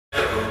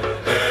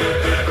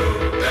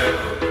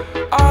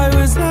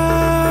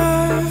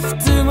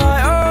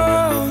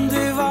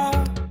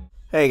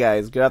Hey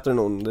guys, good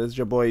afternoon. This is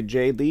your boy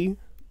JD,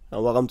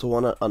 and welcome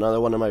to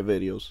another one of my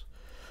videos.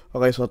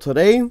 Okay, so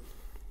today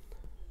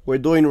we're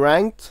doing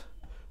ranked.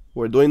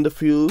 We're doing the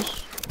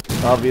fuse,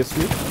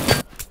 obviously,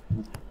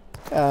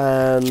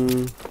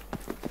 and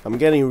I'm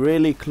getting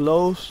really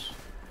close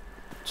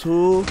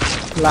to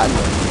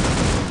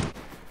platinum.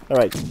 All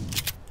right.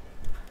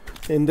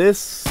 In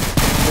this,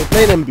 we're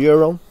playing in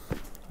Bureau.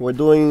 We're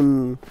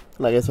doing,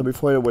 like I said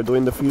before, we're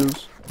doing the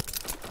fuse.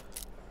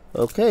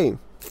 Okay.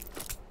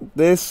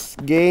 This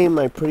game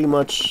I pretty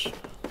much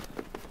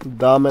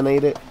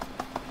dominated.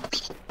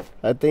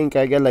 I think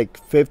I get like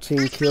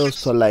 15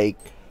 kills to like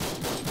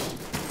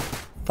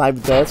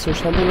 5 deaths or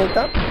something like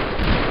that.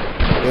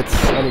 It's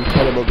an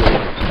incredible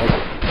game.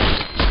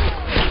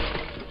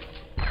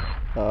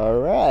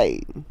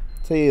 Alright.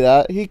 See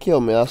that? He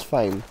killed me, that's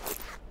fine.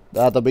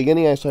 At the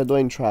beginning I started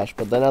doing trash,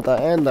 but then at the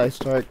end I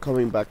started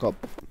coming back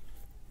up.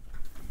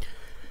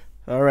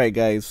 Alright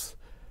guys.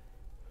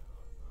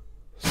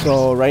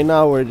 So right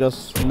now we're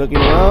just looking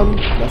around.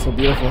 That's a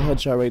beautiful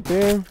headshot right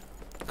there.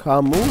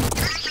 Calm move.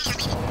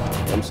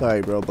 I'm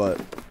sorry bro, but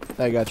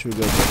I got you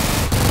good.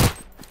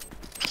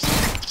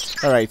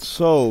 Alright,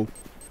 so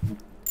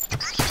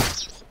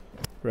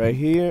right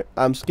here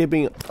I'm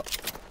skipping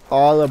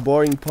all the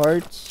boring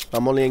parts.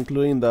 I'm only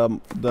including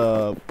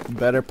the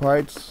better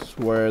parts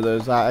where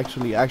there's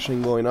actually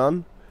action going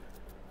on.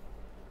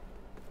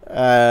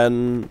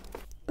 And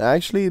I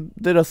actually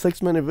did a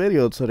 6-minute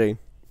video today,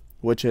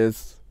 which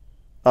is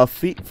a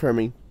feat for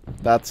me.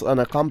 That's an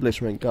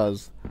accomplishment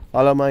because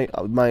all of my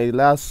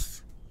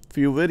last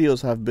few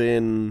videos have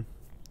been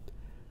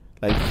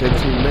like 15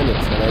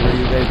 minutes, and I know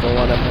you guys don't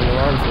want to hang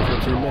around for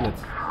 15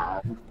 minutes.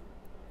 I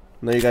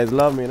know you guys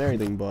love me and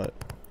everything, but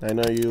I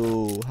know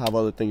you have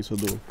other things to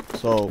do.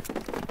 So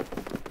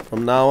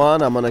from now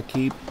on, I'm gonna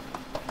keep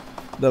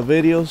the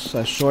videos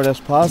as short as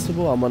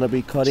possible. I'm gonna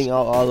be cutting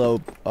out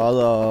all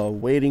the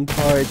waiting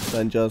parts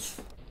and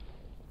just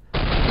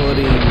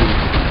putting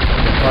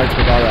parts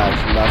without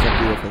action. That's a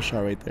beautiful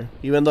shot right there.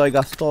 Even though I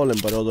got stolen,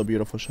 but it was a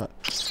beautiful shot.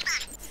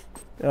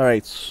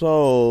 Alright,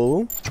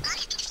 so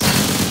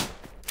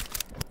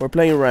we're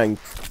playing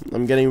ranked.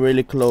 I'm getting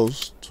really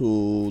close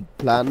to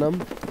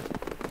platinum.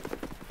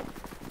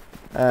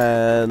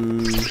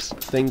 And I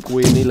think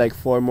we need like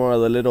 4 more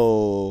of the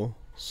little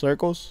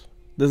circles.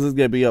 This is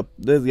gonna be a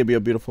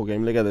beautiful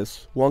game. Look at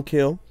this. 1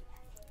 kill.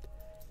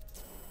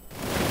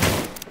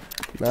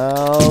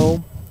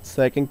 Now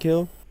 2nd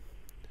kill.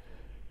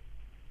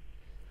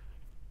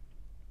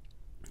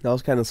 That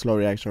was kind of slow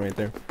reaction right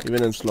there.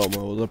 Even in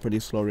slow-mo, it was a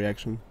pretty slow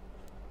reaction.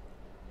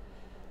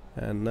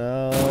 And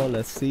now,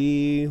 let's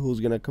see who's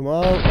gonna come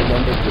out.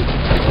 Number 3.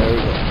 There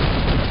we go.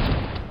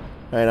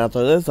 Alright,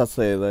 after this, that's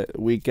it.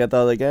 We get the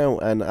other guy,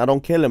 and I don't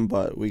kill him,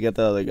 but we get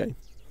the other guy.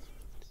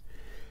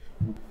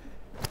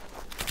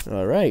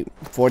 Alright,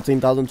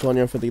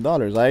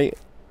 $14,250.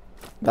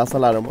 That's a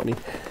lot of money.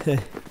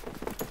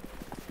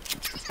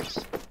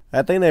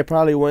 I think they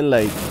probably win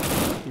like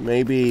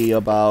maybe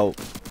about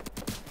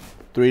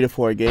 3 to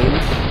 4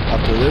 games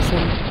after this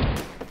one,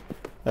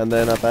 and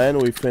then at the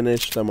end we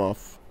finish them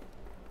off.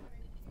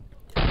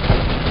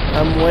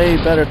 I'm way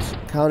better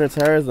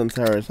counter-terrorist than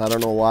terrorist. I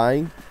don't know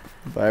why,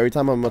 but every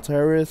time I'm a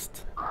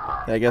terrorist,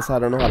 I guess I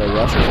don't know how to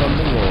rush or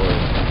something, or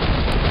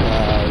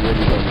I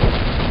really don't know.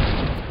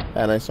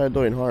 And I start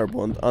doing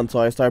horrible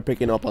until I start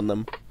picking up on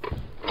them.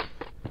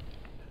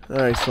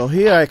 Alright, so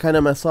here I kind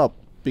of mess up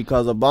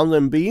because of bombs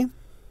in B.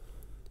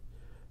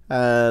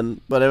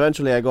 But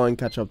eventually I go and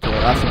catch up to it.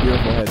 That's a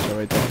beautiful headshot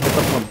right there. Hit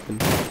the pumpkin.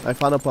 I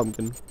found a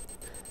pumpkin.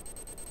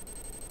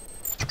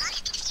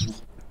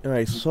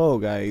 Alright, so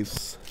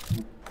guys,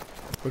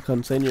 we're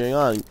continuing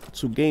on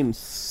to game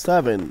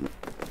 7.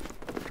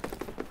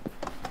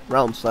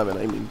 Round 7,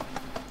 I mean.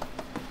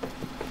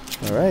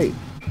 Alright.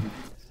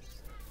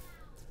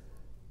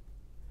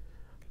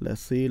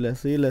 Let's see,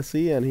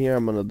 and here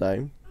I'm gonna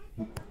die.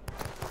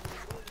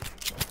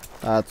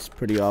 That's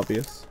pretty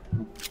obvious.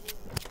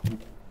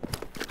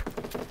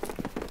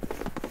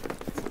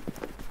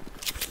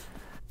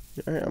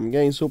 Alright, I'm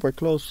getting super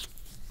close.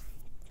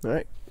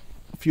 Alright,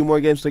 a few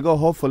more games to go,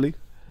 hopefully.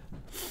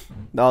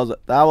 That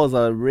was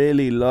a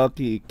really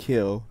lucky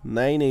kill.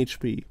 9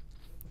 HP.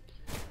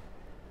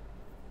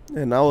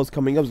 And now what's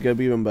coming up is gonna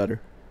be even better.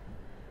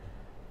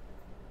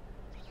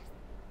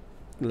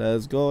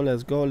 Let's go.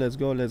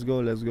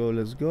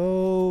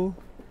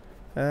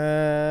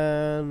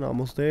 And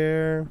almost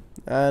there.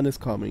 And it's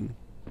coming.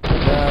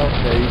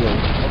 Now, there you go.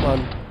 Come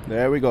on.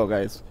 There we go,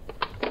 guys.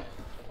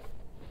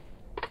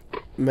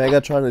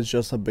 Megatron is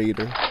just a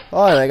baiter.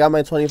 Oh, and I got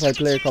my 25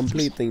 player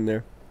complete thing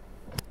there.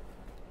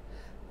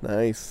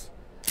 Nice.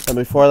 And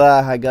before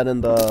that, I got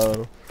in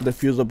the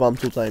diffuser bomb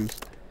 2 times.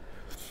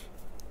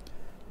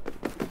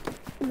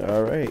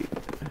 Alright.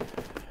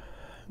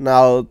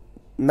 Now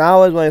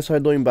is when I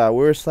start doing bad.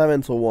 We're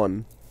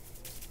 7-1.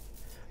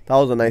 That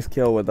was a nice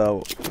kill with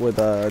a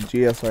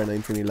GSR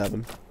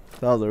 1911.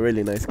 That was a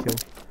really nice kill.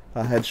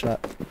 A headshot.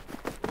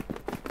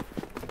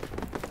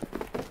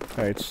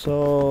 Alright,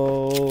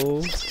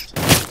 so...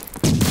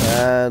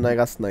 And I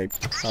got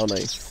sniped. How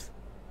nice.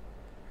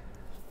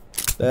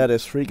 That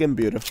is freaking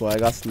beautiful. I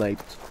got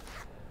sniped.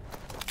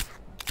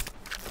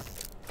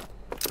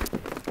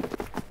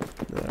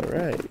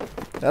 Alright.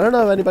 I don't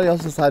know if anybody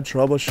else has had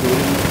trouble shooting,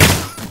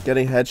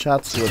 getting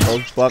headshots with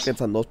those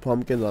buckets and those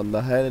pumpkins on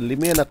the head. Leave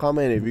me in a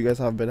comment if you guys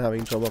have been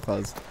having trouble,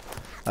 cause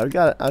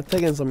I've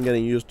taken some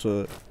getting used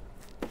to it.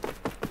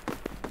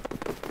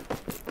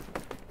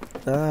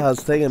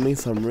 It's taking me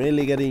some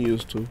really getting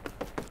used to.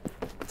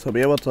 So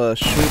be able to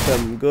shoot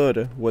them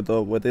good with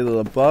either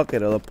the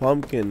bucket or the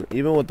pumpkin,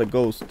 even with the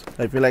ghost.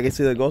 I feel like I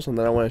see the ghost and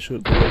then I want to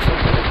shoot the ghost.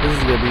 This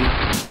is gonna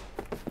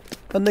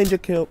be a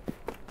ninja kill.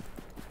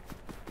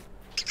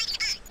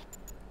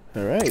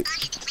 Alright.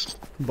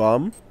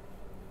 Bomb.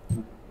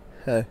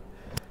 Heh.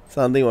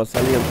 Something was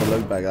telling him to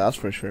look back, that's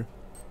for sure.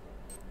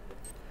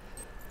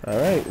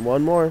 Alright,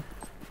 one more.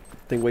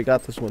 I think we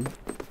got this one.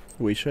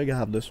 We should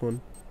have this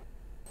one.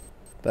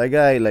 That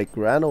guy like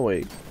ran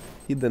away.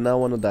 He did not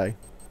want to die.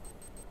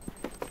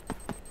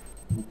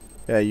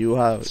 Yeah, you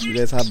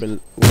guys have been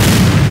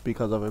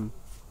because of him.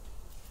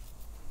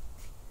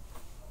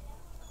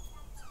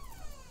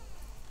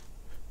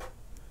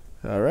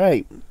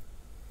 Alright.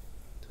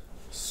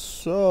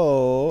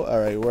 So,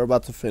 alright, we're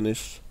about to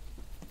finish.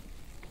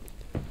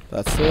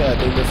 That's it. I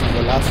think this is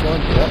the last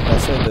one. Yeah,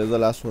 that's it. This is the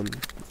last one.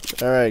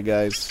 Alright,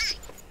 guys.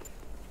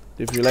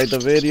 If you like the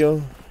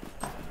video,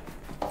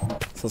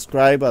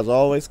 subscribe as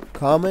always,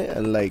 comment,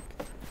 and like.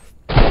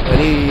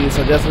 Any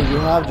suggestions you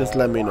have, just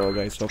let me know,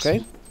 guys,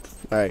 okay?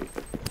 Alright.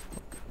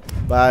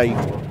 Bye.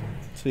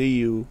 See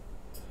you.